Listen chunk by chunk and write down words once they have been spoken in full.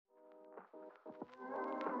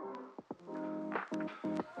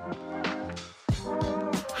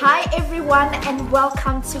Hi everyone and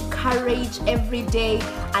welcome to Courage Every Day.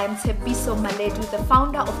 I am Tshepiso, the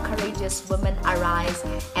founder of Courageous Women Arise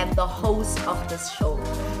and the host of this show.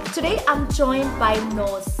 Today I'm joined by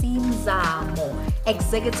Nosi Mzamo,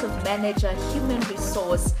 Executive Manager Human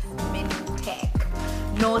Resource Mintek.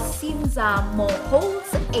 Nosi Mzamo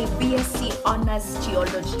holds a BSc Honours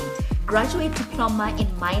Geology, Graduate Diploma in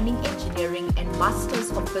Mining Engineering and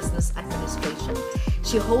Masters of Business Administration.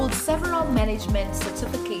 She holds several management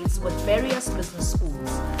certificates with various business schools.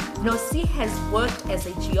 Nosi has worked as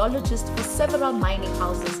a geologist for several mining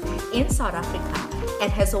houses in South Africa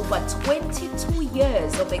and has over 22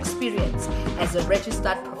 years of experience as a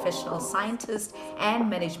registered professional scientist and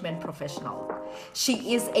management professional.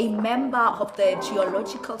 She is a member of the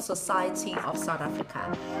Geological Society of South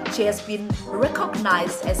Africa. She has been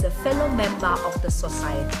recognized as a fellow member of the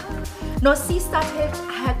society. Nosi started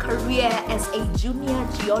her career as a junior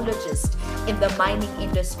geologist in the mining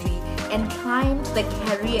industry and climbed the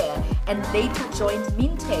career and later joined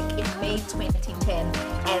Mintek in May 2010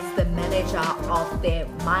 as the manager of their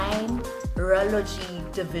mineralogy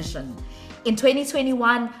division. In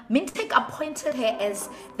 2021, Mintek appointed her as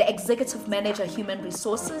the Executive Manager Human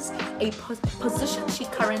Resources, a position she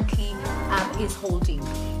currently is holding.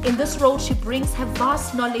 In this role, she brings her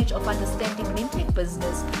vast knowledge of understanding Mintek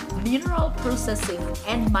business, mineral processing,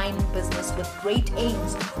 and mining business with great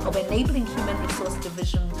aims of enabling Human Resource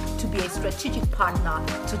Division to be a strategic partner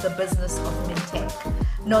to the business of Mintek.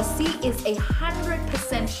 Nosi is a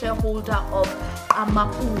 100% shareholder of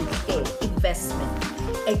Amapuke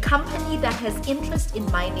Investment, a company that has interest in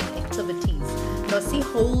mining activities. Nosi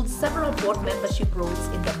holds several board membership roles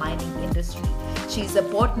in the mining industry. She is a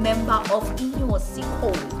board member of Nosi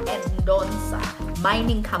Coal and Ndonsa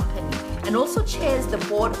Mining Company and also chairs the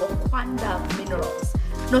board of Kwanda Minerals.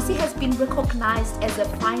 Nosi has been recognized as a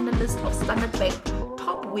finalist of Standard Bank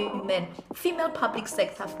Top Women Female Public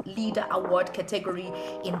Sector Leader Award category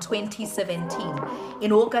in 2017.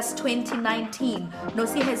 In August 2019,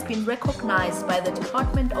 Nosi has been recognized by the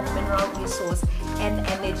Department of Mineral Resource and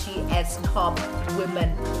Energy as Top Women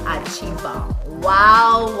Achiever.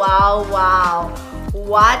 Wow, wow, wow.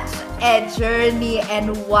 What a journey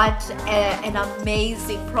and what an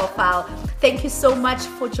amazing profile. Thank you so much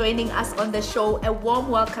for joining us on the show. A warm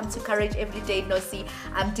welcome to Courage Every Day, Nosi.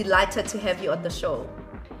 I'm delighted to have you on the show.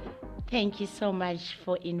 Thank you so much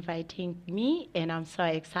for inviting me, and I'm so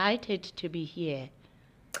excited to be here.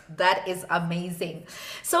 That is amazing.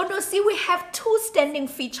 So, Nosi, we have two standing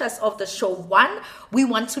features of the show. One, we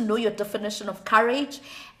want to know your definition of courage.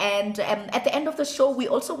 And at the end of the show, we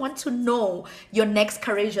also want to know your next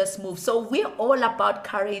courageous move. So we're all about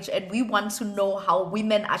courage and we want to know how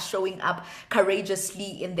women are showing up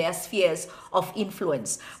courageously in their spheres of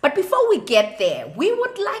influence. But before we get there, we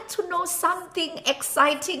would like to know something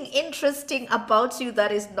exciting, interesting about you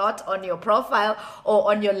that is not on your profile or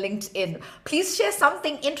on your LinkedIn. Please share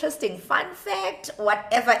something interesting, fun fact,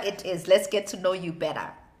 whatever it is. Let's get to know you better.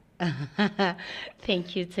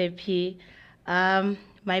 Thank you, Tshepi.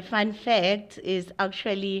 My fun fact is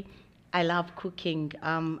actually I love cooking.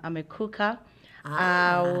 I'm a cooker.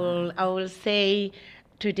 I will say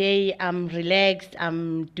today I'm relaxed,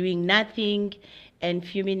 I'm doing nothing, and a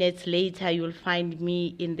few minutes later you'll find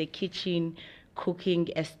me in the kitchen cooking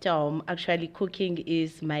a storm. Actually, cooking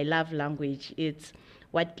is my love language. It's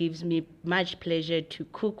what gives me much pleasure to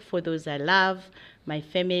cook for those I love, my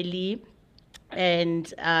family.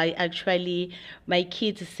 And my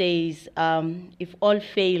kid says, if all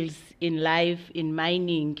fails in life, in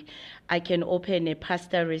mining, I can open a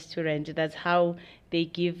pasta restaurant. That's how they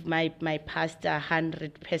give my pasta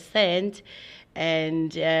 100%.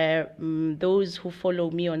 And those who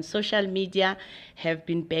follow me on social media have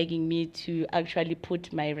been begging me to actually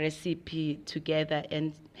put my recipe together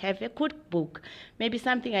and have a cookbook. Maybe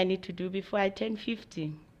something I need to do before I turn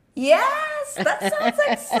 50. Yes, that sounds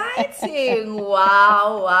exciting.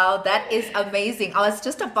 Wow, that is amazing. I was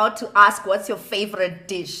just about to ask, what's your favorite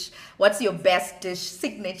dish? What's your best dish,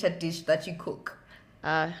 signature dish that you cook?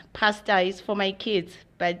 Pasta is for my kids,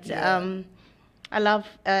 but I love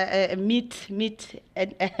meat,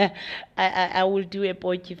 and I will do a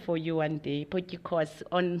potjie for you one day, potjie course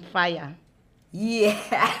on fire.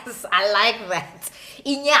 Yes, I like that.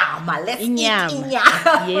 Inyama, let's eat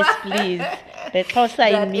inyama. Yes, please. The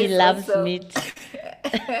Xhosa in me loves awesome. Meat.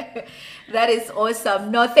 That is awesome.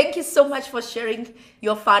 No, thank you so much for sharing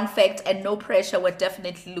your fun fact, and no pressure. We're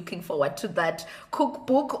definitely looking forward to that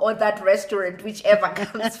cookbook or that restaurant, whichever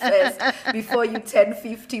comes first. Before you turn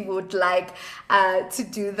 50, would like to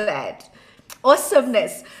do that.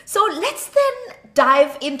 Awesomeness. So let's then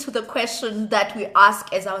dive into the question that we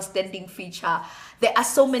ask as our standing feature. There are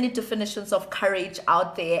so many definitions of courage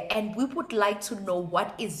out there, and we would like to know,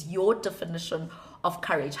 what is your definition of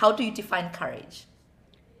courage? How do you define courage?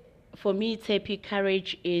 For me, Tshepi,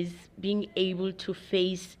 courage is being able to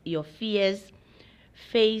face your fears,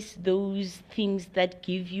 face those things that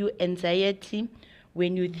give you anxiety.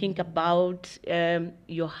 When you think about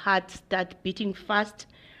your heart start beating fast,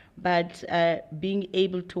 but being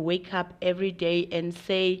able to wake up every day and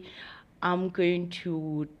say, I'm going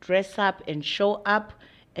to dress up and show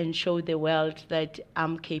the world that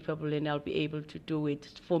I'm capable and I'll be able to do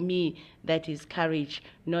it. For me, that is courage,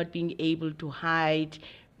 not being able to hide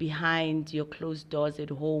behind your closed doors at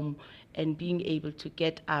home and being able to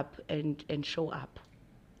get up and show up.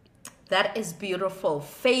 That is beautiful.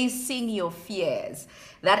 Facing your fears.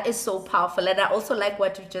 That is so powerful. And I also like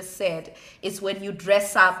what you just said, is when you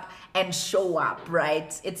dress up and show up,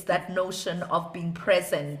 right? It's that notion of being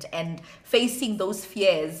present and facing those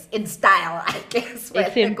fears in style, I guess.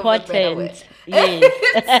 It's important. Yes.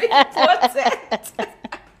 It's important.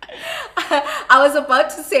 I was about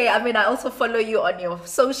to say, I mean, I also follow you on your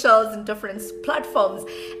socials and different platforms,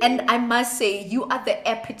 and I must say, you are the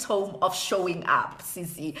epitome of showing up,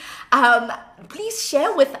 Sisi. Please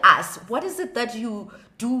share with us, what is it that you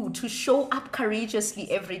do to show up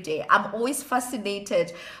courageously every day? I'm always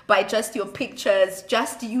fascinated by just your pictures,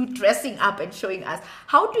 just you dressing up and showing us.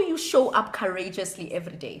 How do you show up courageously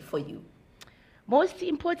every day for you? Most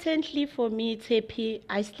importantly for me, Tshepi,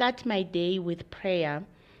 I start my day with prayer.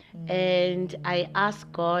 And I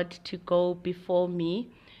ask God to go before me,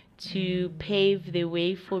 to pave the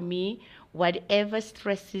way for me. Whatever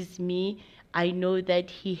stresses me, I know that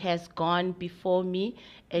He has gone before me,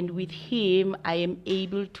 and with Him I am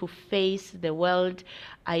able to face the world.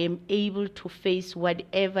 I am able to face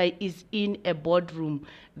whatever is in a boardroom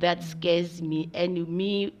that scares me, and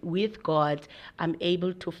me with God, I'm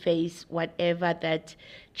able to face whatever that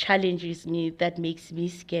challenges me, that makes me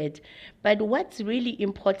scared. But what's really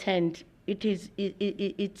important,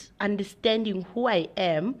 it's understanding who I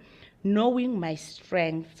am, knowing my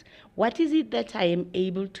strengths. What is it that I am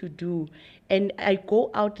able to do? And I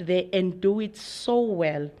go out there and do it so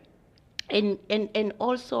well. And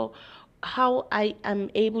also how I am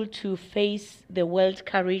able to face the world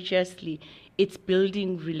courageously. It's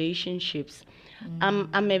building relationships. I'm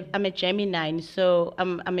a Gemini, so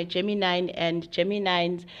I'm a Gemini, and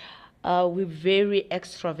Geminis, we're very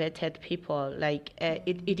extroverted people. Like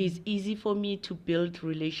it is easy for me to build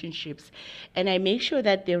relationships, and I make sure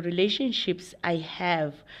that the relationships I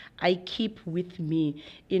have, I keep with me,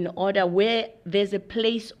 in order where there's a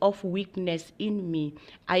place of weakness in me,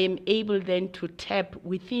 I am able then to tap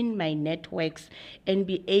within my networks and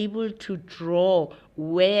be able to draw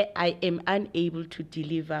where I am unable to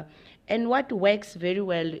deliver. And what works very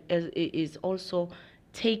well is also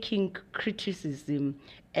taking criticism,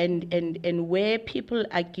 and where people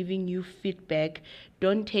are giving you feedback,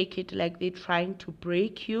 don't take it like they're trying to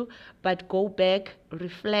break you, but go back,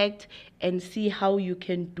 reflect, and see how you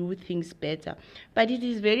can do things better. But it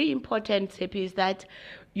is very important, Tshepi, is that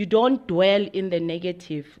you don't dwell in the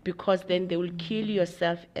negative, because then they will kill your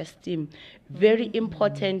self-esteem. Very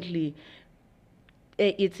importantly,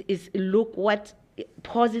 it's look what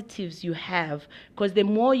positives you have, because the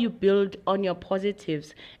more you build on your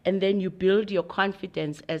positives, and then you build your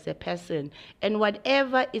confidence as a person, and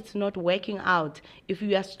whatever it's not working out, if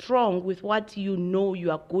you are strong with what you know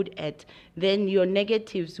you are good at, then your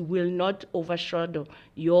negatives will not overshadow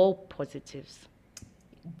your positives.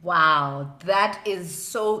 Wow, that is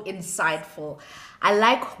so insightful. I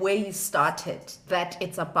like where you started, that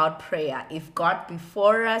it's about prayer. If God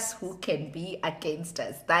before us, who can be against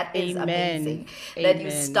us? That is amazing. That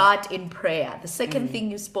you start in prayer. The second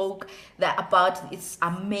thing you spoke that about, it's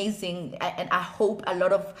amazing. And I hope a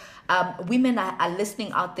lot of women are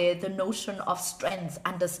listening out there, the notion of strength,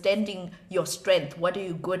 understanding your strength. What are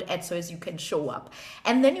you good at, so as you can show up?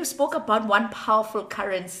 And then you spoke about one powerful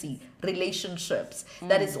currency, relationships.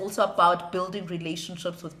 That is also about building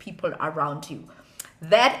relationships with people around you.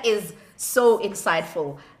 That is so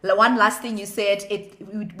insightful. One last thing you said,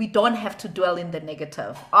 we don't have to dwell in the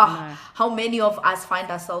negative. How many of us find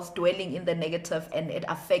ourselves dwelling in the negative, and it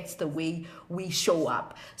affects the way we show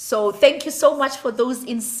up. So thank you so much for those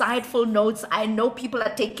insightful notes. I know people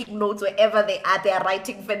are taking notes wherever they are. They are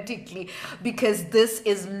writing frantically, because this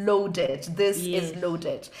is loaded. This is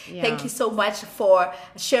loaded. Yeah. Thank you so much for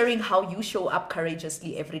sharing how you show up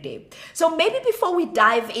courageously every day. So maybe before we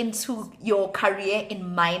dive into your career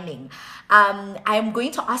in mining, I'm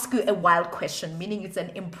going to ask you a wild question, meaning it's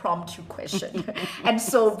an impromptu question. And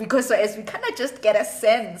so, as we kind of just get a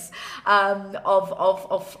sense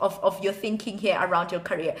of your thinking here around your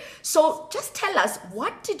career. So just tell us,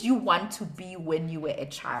 what did you want to be when you were a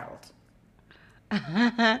child?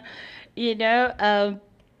 You know,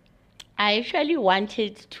 I actually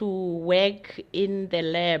wanted to work in the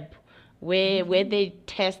lab where they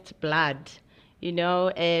test blood, be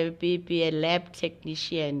a lab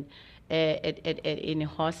technician in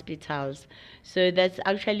hospitals. So that's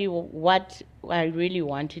actually what I really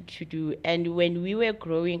wanted to do. And when we were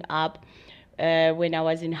growing up, when I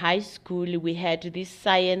was in high school, we had this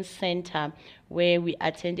science center where we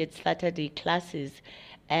attended Saturday classes.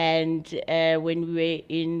 And when we were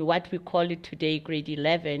in what we call it today, grade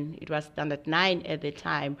 11, it was standard 9 at the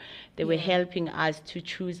time, they were helping us to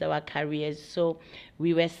choose our careers. So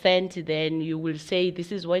we were sent, then you will say,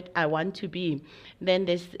 this is what I want to be. Then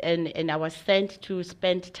and I was sent to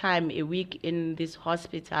spend time a week in this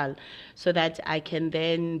hospital so that I can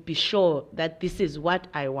then be sure that this is what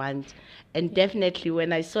I want. And definitely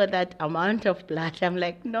when I saw that amount of blood, I'm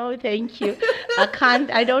like, no, thank you.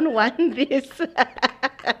 I don't want this.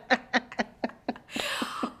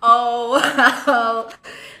 Oh, wow.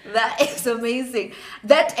 That is amazing.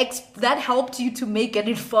 That helped you to make an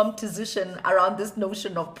informed decision around this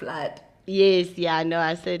notion of blood. Yes, yeah, no,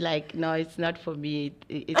 I said like, no, it's not for me.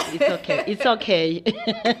 It's okay. It's okay.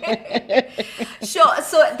 Sure.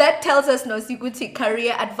 So that tells us, no, Siguti,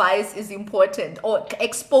 career advice is important, or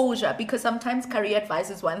exposure, because sometimes career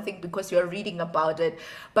advice is one thing because you're reading about it.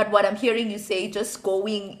 But what I'm hearing you say, just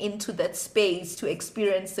going into that space to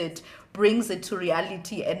experience it brings it to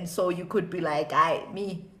reality. And so you could be like,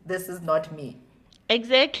 this is not me.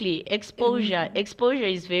 Exactly. Exposure. Exposure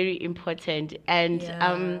is very important.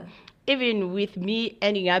 And even with me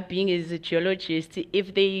ending up being as a geologist,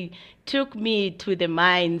 if they took me to the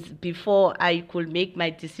mines before I could make my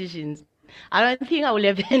decisions, I don't think I would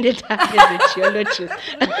have ended up as a geologist.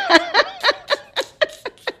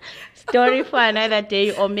 Story for another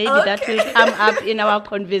day, or maybe that will come up in our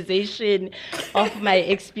conversation of my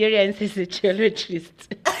experience as a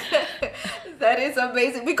geologist. That is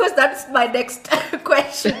amazing, because that's my next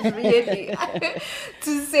question, really.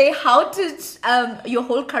 To say, how did your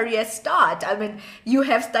whole career start? I mean, you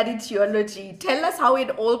have studied geology. Tell us how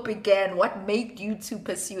it all began. What made you to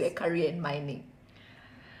pursue a career in mining?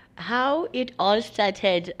 How it all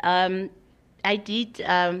started, I did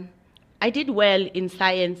well in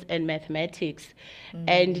science and mathematics,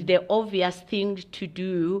 and the obvious thing to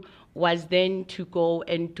do was then to go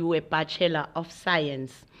and do a Bachelor of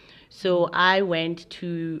Science. So I went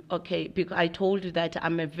to, because I told you that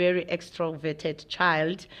I'm a very extroverted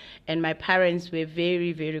child, and my parents were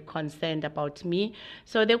very, very concerned about me.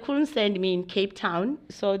 So they couldn't send me in Cape Town.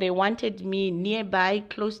 So they wanted me nearby,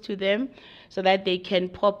 close to them, so that they can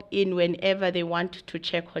pop in whenever they want to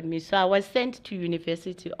check on me. So I was sent to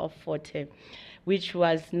University of Fort Hare, which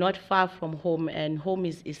was not far from home, and home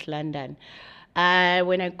is East London.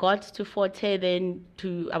 When I got to Fort Hare,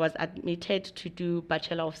 I was admitted to do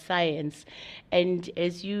Bachelor of Science. And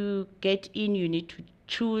as you get in, you need to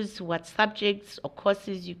choose what subjects or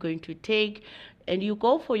courses you're going to take. And you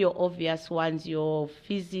go for your obvious ones, your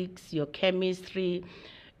physics, your chemistry,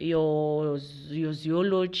 your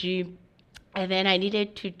zoology. And then I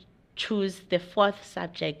needed to choose the fourth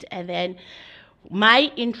subject. And then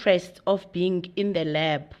my interest of being in the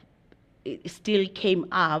lab still came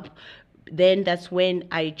up. Then that's when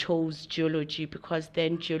I chose geology, because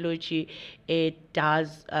then geology, it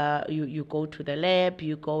does, you go to the lab,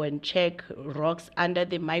 you go and check rocks under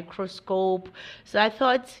the microscope. So I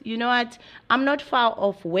thought, you know what, I'm not far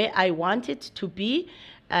off where I wanted to be,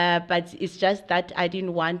 but it's just that I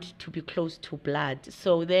didn't want to be close to blood.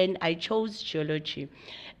 So then I chose geology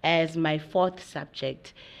as my fourth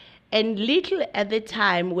subject. And little at the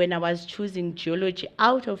time when I was choosing geology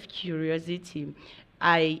out of curiosity,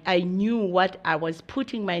 I knew what I was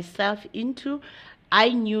putting myself into. I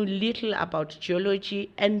knew little about geology,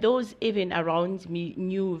 and those even around me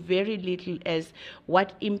knew very little as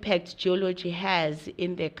what impact geology has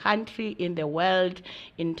in the country, in the world,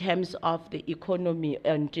 in terms of the economy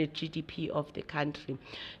and the GDP of the country.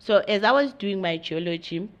 So as I was doing my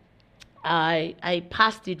geology, I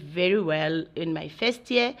passed it very well in my first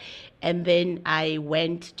year, and then I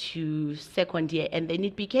went to second year, and then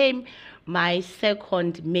it became my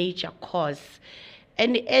second major course.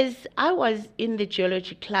 And as I was in the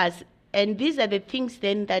geology class, and these are the things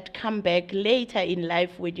then that come back later in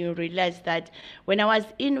life when you realize that when I was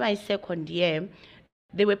in my second year,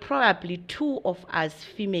 there were probably two of us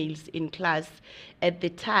females in class at the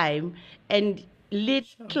time, and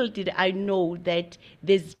Sure. little did I know that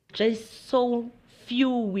there's just so few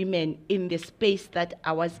women in the space that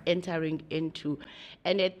I was entering into.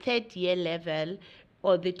 And at third year level,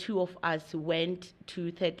 or the two of us went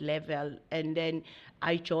to third level, and then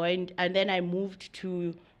I joined, and then I moved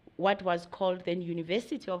to what was called then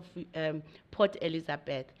University of Port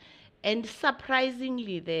Elizabeth. And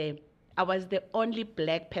surprisingly there, I was the only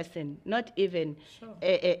black person, not even Sure.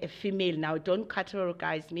 a female. Now, don't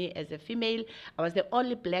categorize me as a female. I was the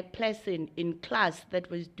only black person in class that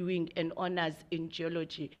was doing an honors in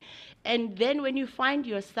geology. And then when you find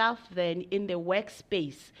yourself then in the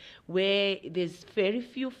workspace where there's very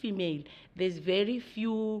few female, there's very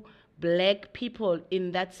few black people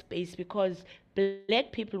in that space, because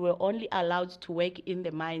black people were only allowed to work in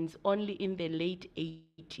the mines only in the late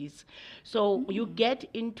 80s. So you get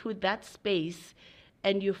into that space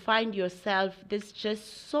and you find yourself, there's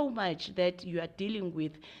just so much that you are dealing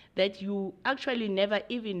with that you actually never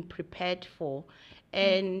even prepared for.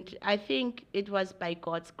 And I think it was by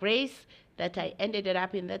God's grace that I ended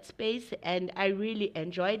up in that space, and I really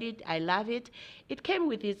enjoyed it. I love it. It came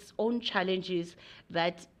with its own challenges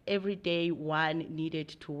that every day one needed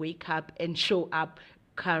to wake up and show up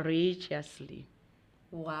courageously.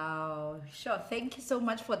 Wow, sure. Thank you so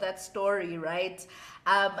much for that story, right?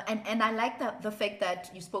 And I like the fact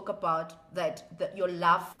that you spoke about that your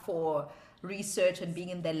love for research and being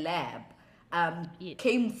in the lab Yes,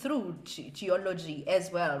 came through geology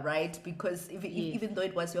as well, right? Because yes. even though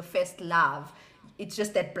it was your first love, it's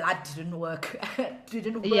just that blood didn't work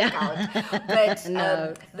didn't work out, Yeah. but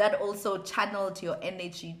No. that also channeled your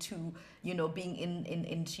energy to being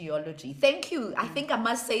in geology. Thank you. I think I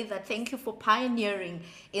must say that thank you for pioneering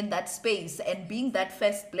in that space and being that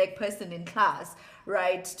first black person in class,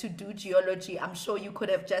 right, to do geology. I'm sure you could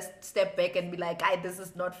have just stepped back and be like, this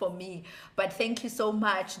is not for me, but thank you so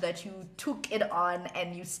much that you took it on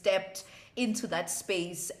and you stepped into that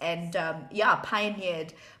space and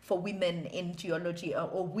pioneered for women in geology,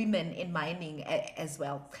 or women in mining as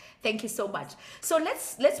well. Thank you so much. So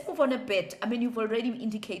let's move on a bit. I mean, you've already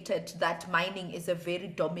indicated that mining is a very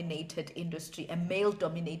dominated industry, a male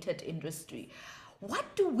dominated industry.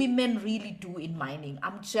 What do women really do in mining?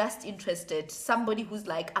 I'm just interested. Somebody who's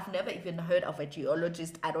like, I've never even heard of a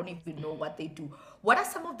geologist. I don't even know what they do. What are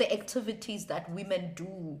some of the activities that women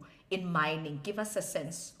do in mining? Give us a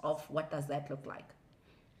sense of what does that look like.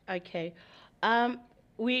 Okay. Um,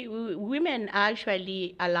 we women are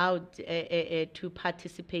actually allowed to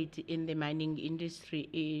participate in the mining industry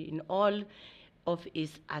in all of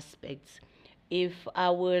its aspects. If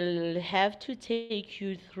I will have to take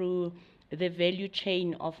you through the value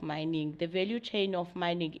chain of mining, the value chain of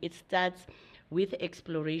mining, it starts with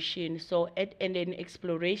exploration. So at in an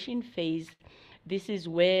exploration phase, this is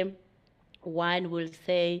where one will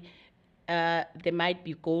say there might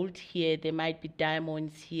be gold here, there might be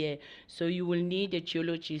diamonds here. So you will need a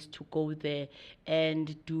geologist to go there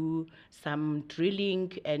and do some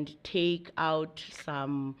drilling and take out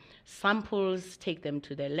some samples, take them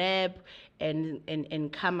to the lab,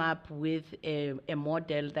 and come up with a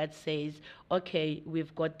model that says, okay,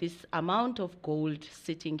 we've got this amount of gold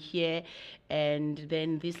sitting here, and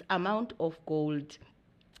then this amount of gold,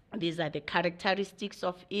 these are the characteristics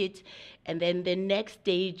of it. And then the next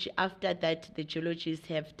stage after that, the geologists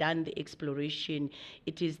have done the exploration.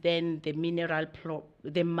 It is then the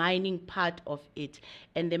the mining part of it.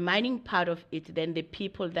 And the mining part of it, then the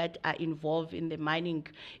people that are involved in the mining,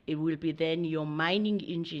 it will be then your mining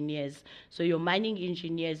engineers. So your mining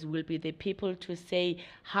engineers will be the people to say,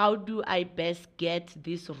 how do I best get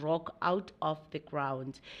this rock out of the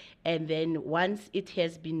ground? And then once it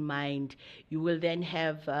has been mined, you will then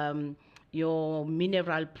have your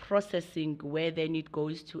mineral processing, where then it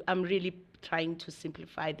goes to, I'm really trying to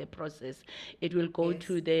simplify the process. It will go Yes.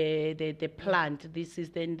 to the plant. This is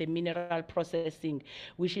then the mineral processing,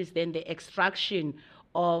 which is then the extraction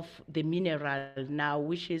of the mineral now,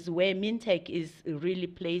 which is where Mintek is really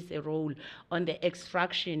plays a role on the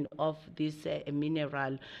extraction of this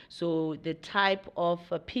mineral. So the type of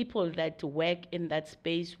people that work in that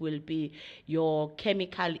space will be your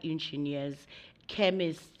chemical engineers,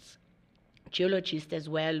 chemists, geologists as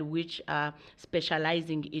well, which are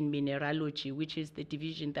specializing in mineralogy, which is the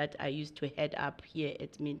division that I used to head up here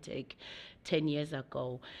at Mintek 10 years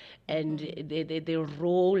ago. And the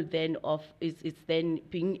role then of is then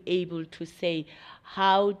being able to say,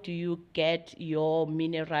 how do you get your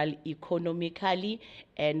mineral economically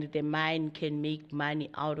and the mine can make money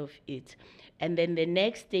out of it? And then the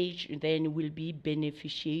next stage then will be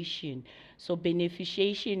beneficiation. So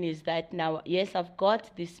beneficiation is that now, yes, I've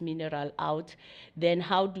got this mineral out, then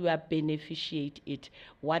how do I beneficiate it?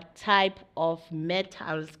 What type of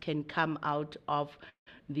metals can come out of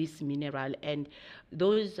this mineral? And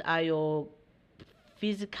those are your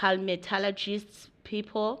physical metallurgists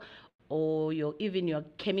people, or even your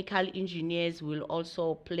chemical engineers will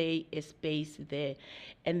also play a space there.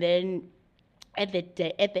 And then at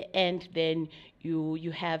the end, then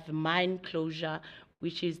you have mine closure,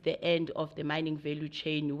 which is the end of the mining value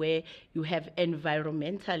chain, where you have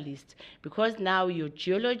environmentalists, because now your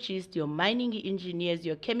geologists, your mining engineers,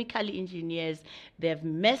 your chemical engineers, they've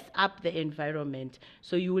messed up the environment.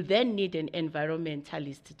 So you will then need an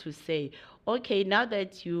environmentalist to say, okay, now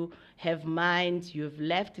that you have mined, you've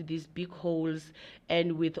left these big holes,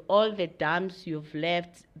 and with all the dams you've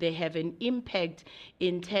left, they have an impact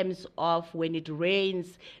in terms of when it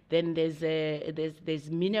rains, then there's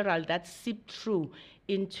mineral that seep through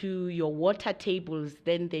into your water tables,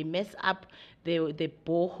 then they mess up the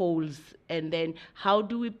boreholes. And then how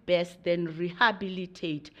do we best then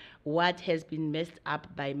rehabilitate what has been messed up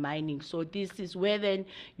by mining? So this is where then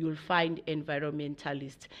you'll find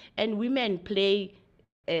environmentalists, and women play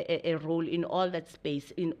a role in all that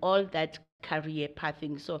space, in all that career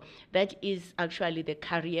pathing. So that is actually the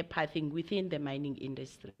career pathing within the mining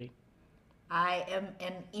industry. I am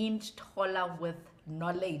an inch taller with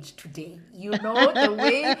knowledge today. You know, the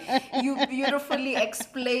way you beautifully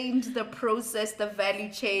explained the process, the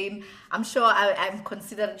value chain. I'm sure I'm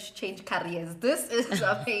considering to change careers. This is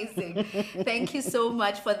amazing. Thank you so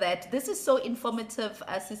much for that. This is so informative,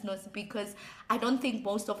 Sis Nosi, because I don't think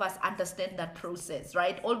most of us understand that process,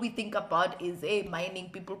 right? All we think about is, hey, mining,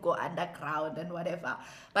 people go underground and whatever.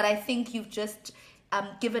 But I think you've just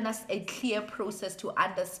given us a clear process to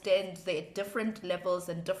understand the different levels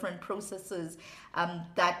and different processes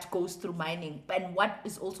that goes through mining. And what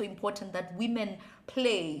is also important, that women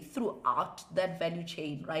play throughout that value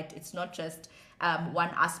chain, right? It's not just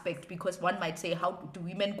one aspect, because one might say, how do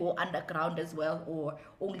women go underground as well, or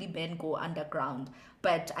only men go underground?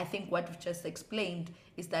 But I think what we've just explained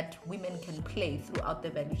is that women can play throughout the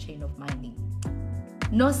value chain of mining.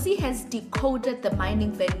 Nosi has decoded the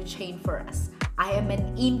mining value chain for us. I am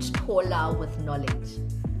an inch taller with knowledge.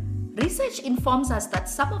 Research informs us that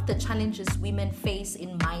some of the challenges women face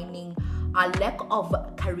in mining are lack of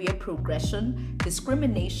career progression,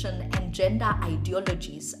 discrimination, and gender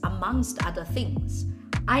ideologies, amongst other things.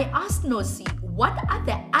 I asked Nosi, what are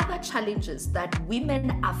the other challenges that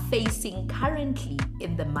women are facing currently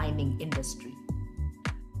in the mining industry?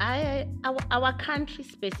 Our country,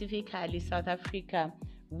 specifically South Africa,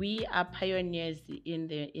 we are pioneers in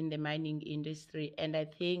the mining industry, and I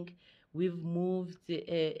think we've moved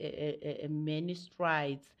many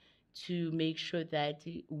strides to make sure that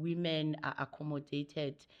women are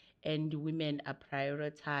accommodated and women are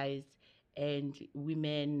prioritized and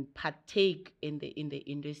women partake in the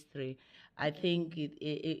industry. I think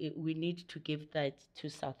we need to give that to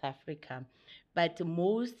South Africa. But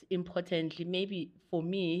most importantly, maybe for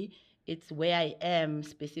me, it's where I am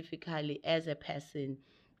specifically as a person.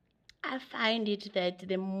 I find it that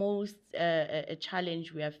the most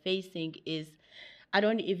challenge we are facing is, I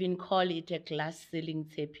don't even call it a glass ceiling,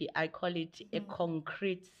 Tshepi. I call it a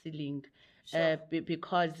concrete ceiling, Sure.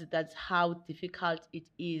 because that's how difficult it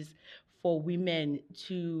is for women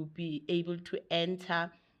to be able to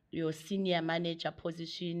enter your senior manager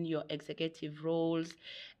position, your executive roles.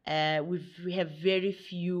 We have very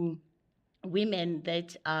few women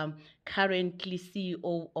that currently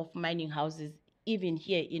CEO of mining houses, even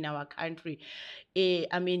here in our country.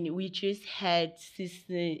 I mean, we just had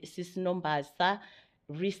Sis Nombasa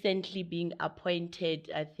recently being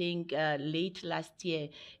appointed, I think late last year,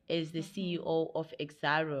 as the CEO of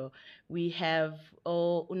Exaro. We have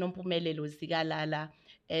Unompumelelo Zigalala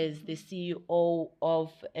as the CEO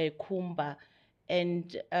of Kumba.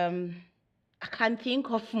 And I can't think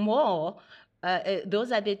of more.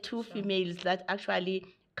 Those are the two females that actually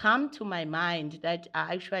come to my mind that are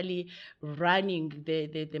actually running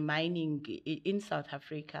the mining in South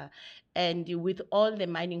Africa. And with all the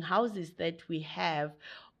mining houses that we have,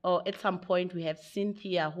 or at some point we have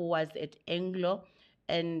Cynthia, who was at Anglo,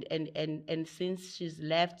 and since she's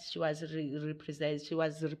left, she was she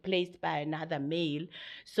was replaced by another male.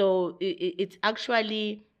 So it's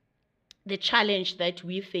actually the challenge that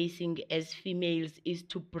we're facing as females is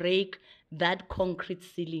to break that concrete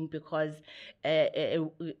ceiling, because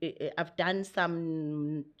I've done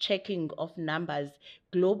some checking of numbers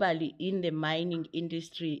globally in the mining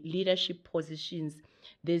industry leadership positions.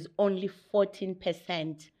 There's only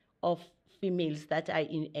 14% of females that are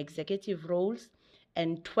in executive roles,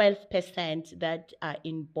 and 12% that are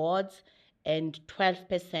in boards, and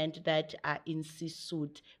 12% that are in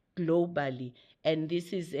C-suite globally. And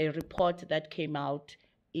this is a report that came out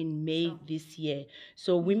in May Sure. this year.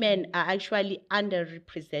 So women are actually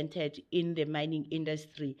underrepresented in the mining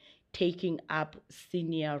industry, taking up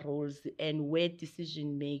senior roles and where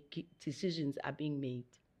decisions are being made.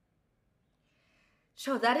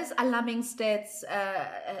 Sure, that is alarming stats,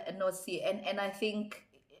 Nosi, and I think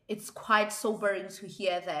it's quite sobering to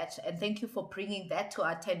hear that. And thank you for bringing that to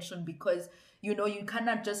our attention, because you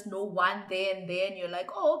cannot just know one there and there, and you're like,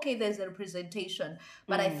 oh, okay, there's a representation.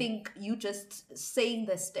 But I think you just saying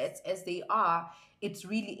the stats as they are, it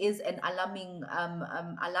really is an alarming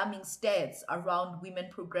stats around women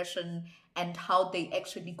progression and how they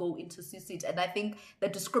actually go into suicide. And I think the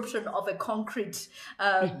description of a concrete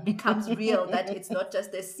becomes real, that it's not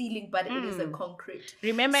just a ceiling, but it is a concrete.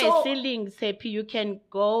 Remember, a So, ceiling, Tshepi, you can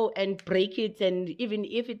go and break it, and even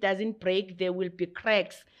if it doesn't break, there will be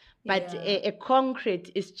cracks. But yeah, a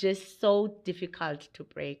concrete is just so difficult to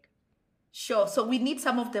break. sure. So we need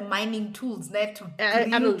some of the mining tools there to I'm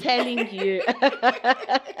grill. telling you.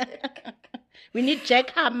 We need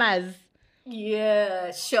jackhammers.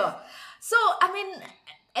 Yeah, sure. So, I mean,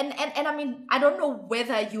 and I mean, I don't know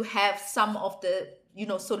whether you have some of the,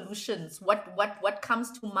 solutions. What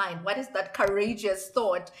comes to mind? What is that courageous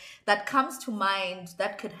thought that comes to mind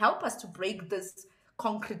that could help us to break this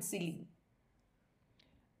concrete ceiling?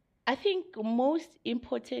 I think most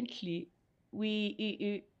importantly,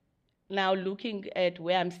 we now looking at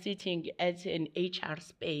where I'm sitting at an HR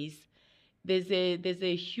space, there's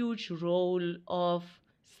a huge role of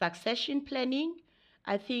succession planning.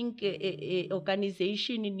 I think a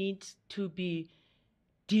organization needs to be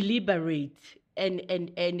deliberate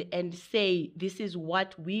and say this is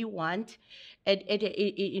what we want, and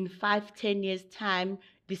in 5-10 years time,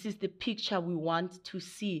 this is the picture we want to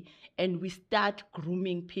see, and we start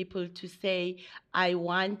grooming people to say, I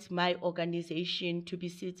want my organization to be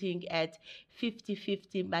sitting at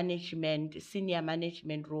 50-50 management, senior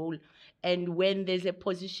management role. And when there's a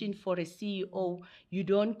position for a CEO, you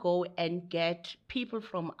don't go and get people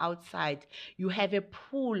from outside. You have a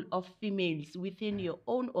pool of females within your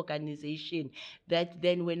own organization that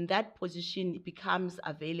then when that position becomes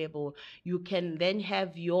available, you can then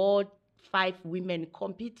have your 5 women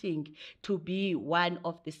competing to be one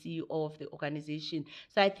of the CEO of the organization.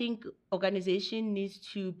 So I think organization needs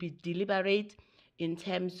to be deliberate in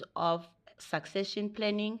terms of succession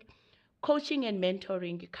planning. Coaching and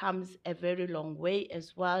mentoring comes a very long way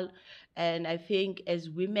as well. And I think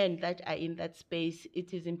as women that are in that space,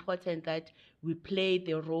 it is important that we play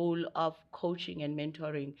the role of coaching and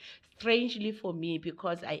mentoring. Strangely for me,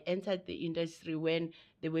 because I entered the industry when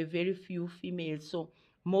there were very few females. So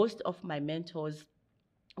most of my mentors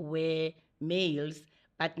were males.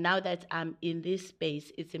 But now that I'm in this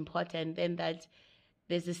space, it's important then that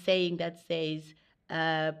there's a saying that says,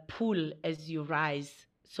 pull as you rise.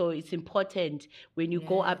 So it's important when you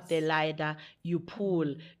go up the Yes. ladder, you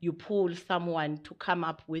pull someone to come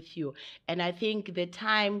up with you. And I think the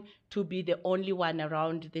time to be the only one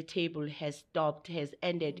around the table has stopped, has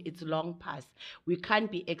ended. It's long past. We can't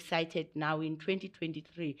be excited now in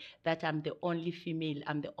 2023 that I'm the only female.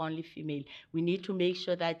 I'm the only female. We need to make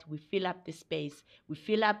sure that we fill up the space. We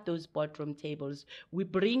fill up those boardroom tables. We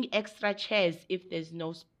bring extra chairs if there's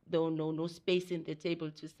no space in the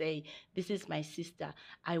table to say, this is my sister,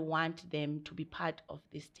 I want them to be part of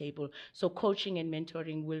this table. So coaching and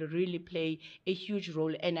mentoring will really play a huge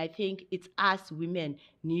role, and I think it's us women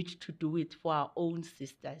need to do it for our own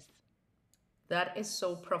sisters. That is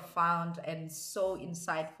so profound and so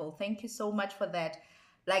insightful. Thank you so much for that.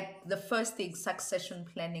 Like the first thing, succession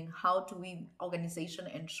planning. How do we organization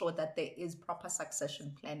ensure that there is proper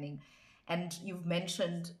succession planning? And you've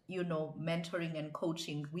mentioned, mentoring and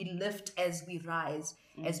coaching. We lift as we rise,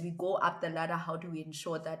 as we go up the ladder. How do we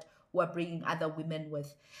ensure that we're bringing other women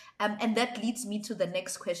with? And that leads me to the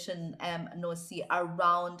next question, Nosi,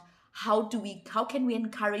 around how can we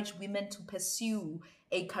encourage women to pursue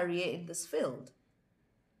a career in this field?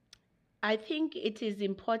 I think it is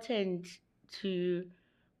important to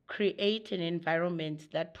create an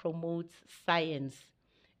environment that promotes science.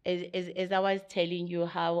 As I was telling you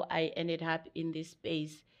how I ended up in this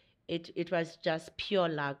space, it was just pure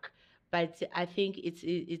luck. But I think it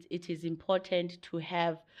is important to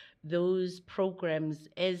have those programs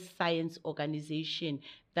as science organization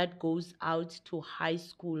that goes out to high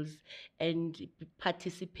schools and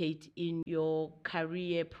participate in your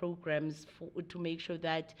career programs to make sure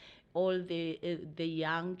that all the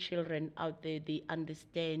young children out there, they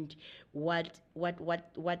understand what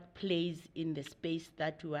plays in the space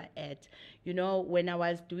that we are at. You know, when I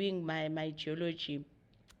was doing my geology,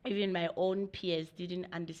 even my own peers didn't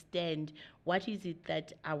understand what is it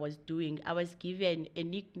that I was doing. I was given a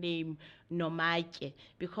nickname Nomake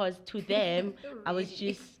because to them I was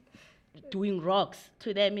Really? just doing rocks.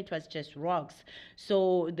 To them it was just rocks.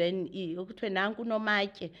 So then ukuthiwe nanku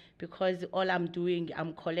Nomake, because all I'm doing,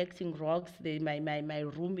 I'm collecting rocks. My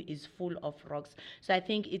room is full of rocks. So I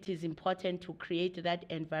think it is important to create that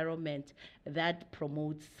environment that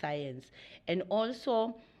promotes science. And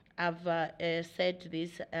also I've said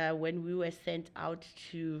this when we were sent out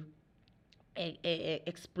to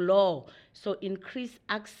explore. So increase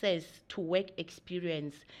access to work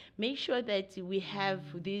experience. Make sure that we have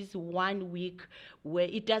this 1 week where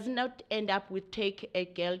it does not end up with take a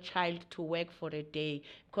girl child to work for a day,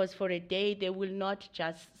 because for a day they will not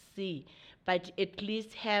just see, but at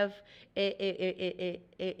least have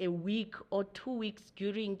a week or 2 weeks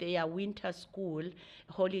during their winter school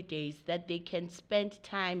holidays that they can spend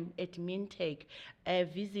time at Mintek,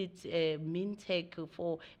 visit Mintek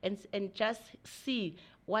for and just see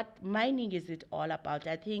what mining is it all about.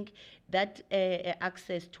 I think that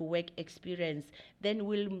access to work experience then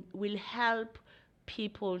will help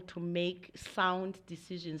people to make sound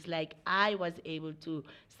decisions, like I was able to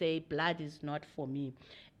say blood is not for me.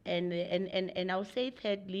 And I'll say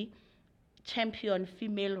thirdly, champion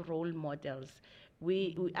female role models.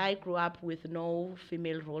 I grew up with no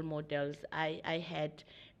female role models. I had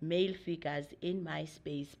male figures in my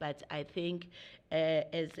space, but I think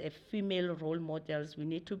as a female role models, we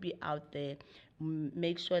need to be out there,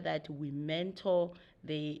 make sure that we mentor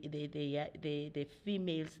the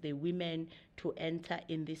females, the women to enter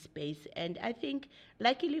in this space. And I think,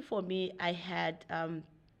 luckily for me, I had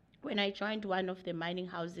when I joined one of the mining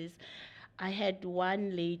houses, I had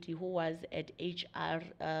one lady who was at HR,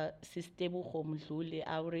 Sistebuho Mdluli.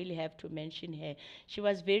 I really have to mention her. She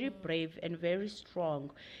was very brave and very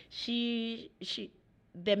strong.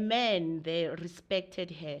 The men, they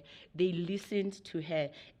respected her. They listened to her,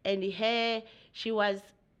 and she was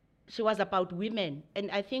she was about women. And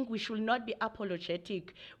I think we should not be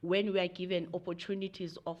apologetic when we are given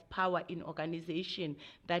opportunities of power in organization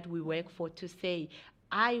that we work for, to say,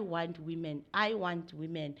 I want women, I want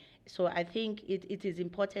women. So I think it is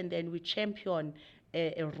important then we champion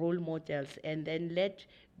role models, and then let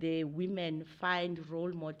the women find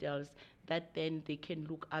role models that then they can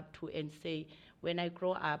look up to and say, when I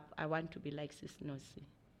grow up, I want to be like Sis Nosi.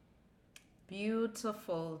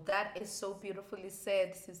 Beautiful. That is so beautifully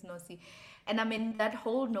said, Sis Nosi. And I mean, that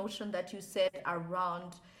whole notion that you said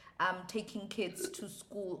around taking kids to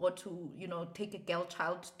school, or to, take a girl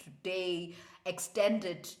child today, extend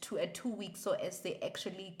it to a 2 week, so as they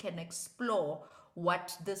actually can explore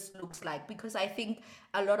what this looks like. Because I think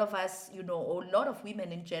a lot of us, or a lot of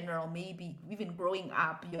women in general, maybe even growing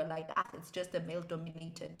up, you're like, it's just a male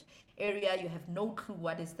dominated area. You have no clue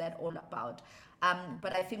what is that all about.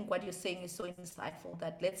 But I think what you're saying is so insightful,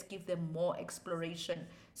 that let's give them more exploration,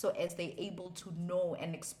 so as they're able to know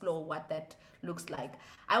and explore what that looks like.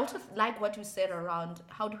 I also like what you said around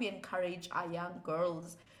how do we encourage our young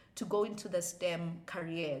girls to go into the STEM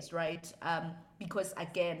careers, right? Because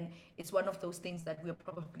again, it's one of those things that we're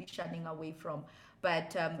probably shunning away from.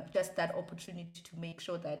 But just that opportunity to make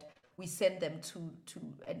sure that we send them to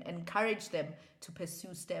and encourage them to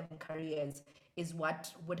pursue STEM careers is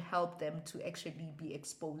what would help them to actually be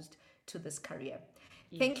exposed to this career.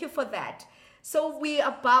 Yeah. Thank you for that. So we're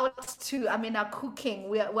about to, our cooking.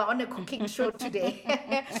 We're on a cooking show today.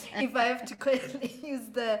 If I have to use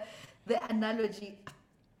the analogy,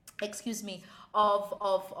 excuse me,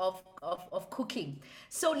 of cooking.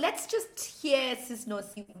 So let's just hear, Sis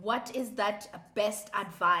Nosi, what is that best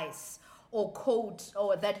advice or quote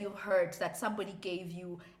or that you heard that somebody gave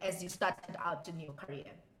you as you started out in your career?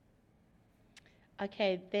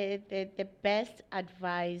 Okay, the best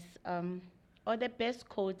advice, or the best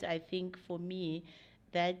quote, I think, for me,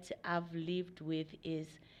 that I've lived with is,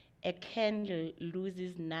 a candle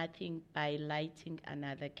loses nothing by lighting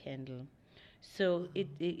another candle. So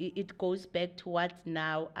it goes back to what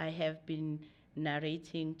now I have been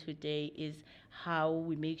narrating today, is how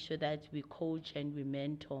we make sure that we coach and we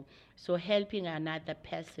mentor. So helping another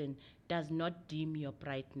person does not dim your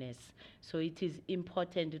brightness. So it is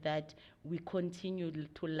important that we continue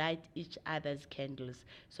to light each other's candles,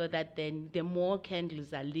 so that then the more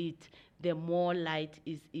candles are lit, the more light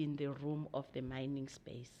is in the room of the mining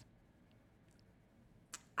space.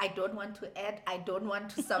 I don't want to add, I don't want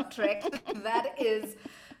to subtract. That is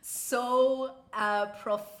so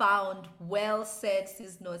profound. Well said,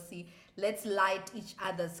 Sis Nosi. Let's light each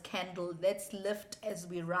other's candle. Let's lift as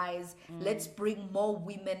we rise. Let's bring more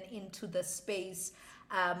women into the space.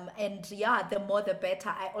 And yeah, the more the better.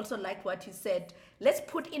 I also liked what you said. Let's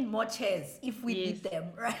put in more chairs if we need them,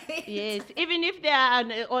 right? Yes, even if they are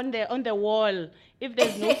on the wall, if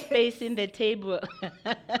there's no space in the table.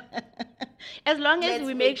 As long as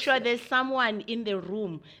we make sure there's someone in the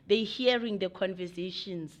room, they're hearing the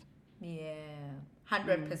conversations. Yeah,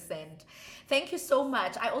 100%. Thank you so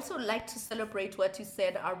much. I also like to celebrate what you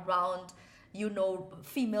said around,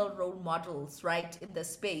 female role models, right, in the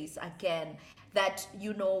space. Again, that,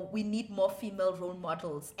 we need more female role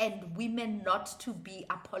models, and women not to be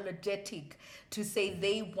apologetic to say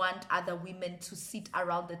they want other women to sit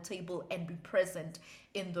around the table and be present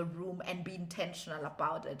in the room and be intentional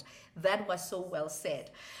about it. That was so well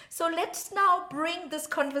said. So let's now bring this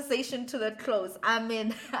conversation to the close. I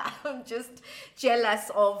mean, I'm just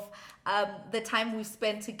jealous of the time we've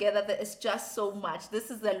spent together. There is just so much.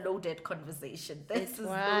 This is a loaded conversation. This is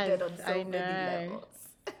loaded on so many levels.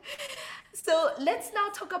 So let's now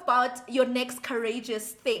talk about your next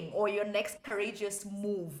courageous thing or your next courageous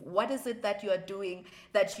move. What is it that you are doing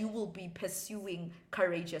that you will be pursuing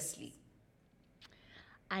courageously?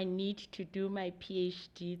 I need to do my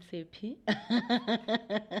PhD, Tshepi.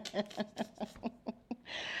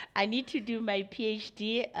 I need to do my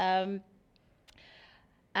PhD.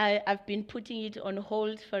 I've been putting it on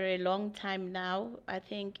hold for a long time now. I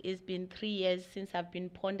think it's been 3 years since I've been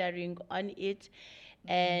pondering on it.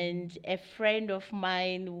 And a friend of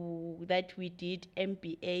mine that we did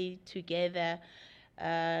MBA together,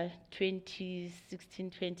 2016,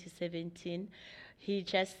 2017, he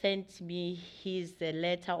just sent me his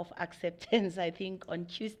letter of acceptance, I think, on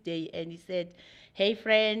Tuesday. And he said, hey,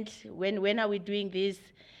 friend, when are we doing this?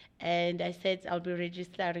 And I said, I'll be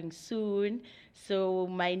registering soon. So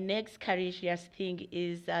my next courageous thing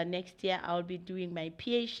is next year I'll be doing my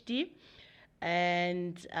PhD.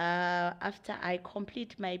 And after I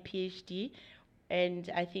complete my PhD, and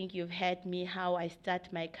I think you've heard me how I start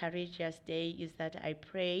my courageous day is that I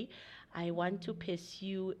pray. I want to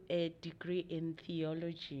pursue a degree in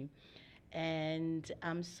theology. And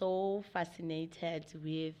I'm so fascinated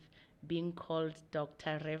with being called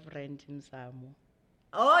Dr. Reverend Mzamo.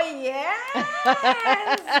 Oh, yes!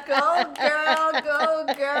 Go, girl, go,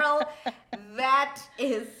 girl. That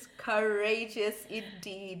is courageous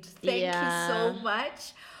indeed. Thank you so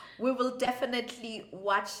much. We will definitely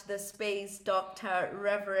watch the space, Dr.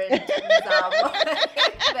 Reverend Mzamo,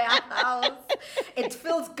 in the house. It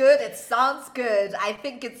feels good. It sounds good. I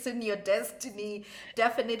think it's in your destiny.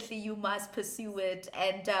 Definitely, you must pursue it.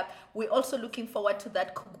 And we're also looking forward to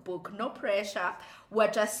that cookbook. No pressure.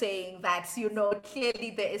 We're just saying that,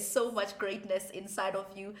 clearly there is so much greatness inside of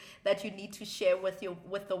you that you need to share with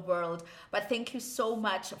the world. But thank you so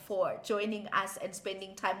much for joining us and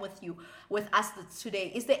spending time with us today.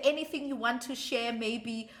 Is there anything you want to share,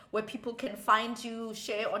 maybe where people can find you,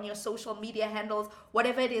 share on your social media handles,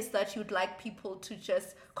 whatever it is that you'd like people to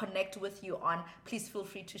just connect with you on? Please feel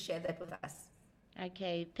free to share that with us.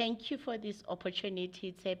 Okay, thank you for this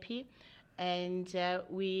opportunity, Tshepi. And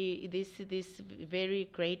this very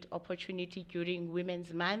great opportunity during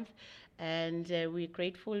Women's Month, and we're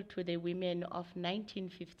grateful to the women of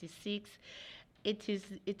 1956. It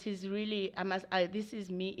is really, this is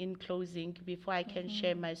me in closing before I can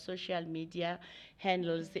share my social media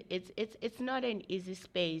handles. It's not an easy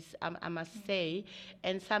space, I must say,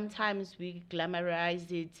 and sometimes we glamorize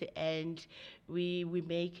it and we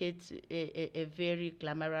make it a very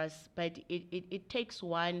glamorous, but it takes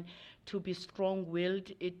one to be strong-willed.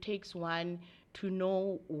 It takes one to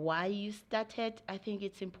know why you started. I think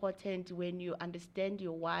it's important when you understand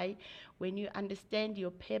your why, when you understand your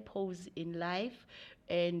purpose in life,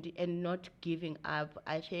 and not giving up.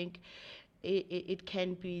 I think it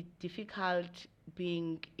can be difficult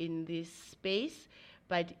being in this space,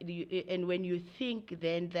 but and when you think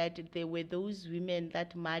then that there were those women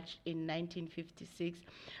that marched in 1956,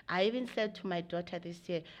 I even said to my daughter this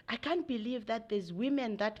year, I can't believe that there's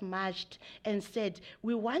women that marched and said,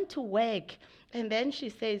 we want to work. And then she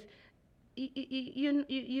says,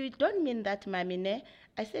 you don't mean that, Mommy, ne?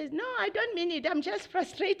 I said, no, I don't mean it. I'm just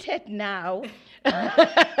frustrated now.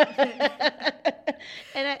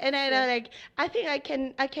 and And I know, like, I think I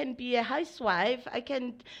can be a housewife. I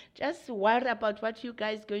can just worry about what you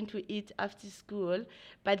guys going to eat after school,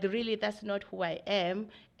 but really that's not who I am.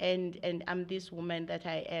 And I'm this woman that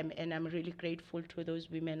I am, and I'm really grateful to those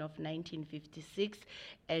women of 1956,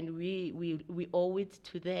 and we owe it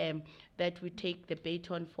to them that we take the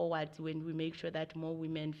baton forward when we make sure that more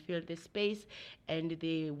women fill the space and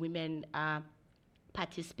the women are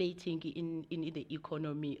participating in the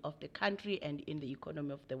economy of the country and in the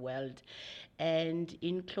economy of the world. And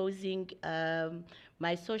in closing,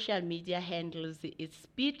 my social media handles is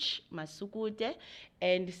Speech Masukude,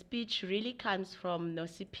 and speech really comes from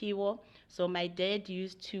Nosi Mzamo. So my dad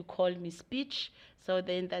used to call me Speech. So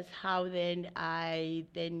then that's how then I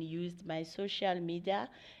then used my social media,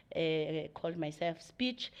 called myself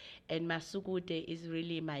Speech, and Masukude is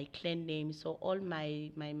really my clan name. So all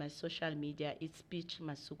my social media is Speech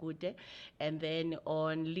Masukude, and then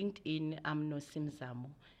on LinkedIn I'm Nosi Mzamo.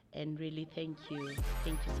 And really, thank you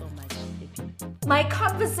so much, Tshepiso. My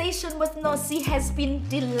conversation with Nosi has been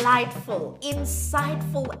delightful,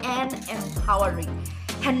 insightful, and empowering.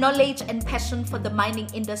 Her knowledge and passion for the mining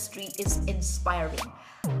industry is inspiring.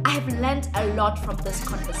 I have learned a lot from this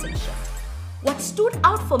conversation. What stood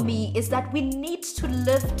out for me is that we need to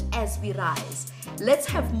lift as we rise. Let's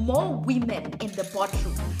have more women in the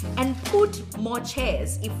boardroom and put more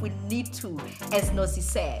chairs if we need to, as Nosi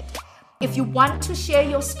said. If you want to share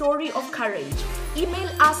your story of courage, email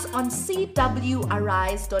us on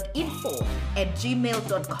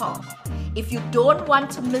cwarise.info@gmail.com. If you don't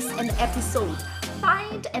want to miss an episode,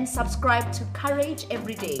 find and subscribe to Courage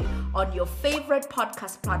Every Day on your favorite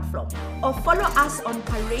podcast platform, or follow us on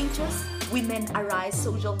Courageous Women Arise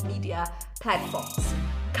social media platforms.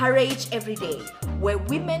 Courage Every Day, where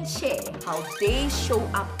women share how they show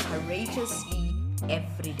up courageously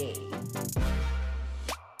every day.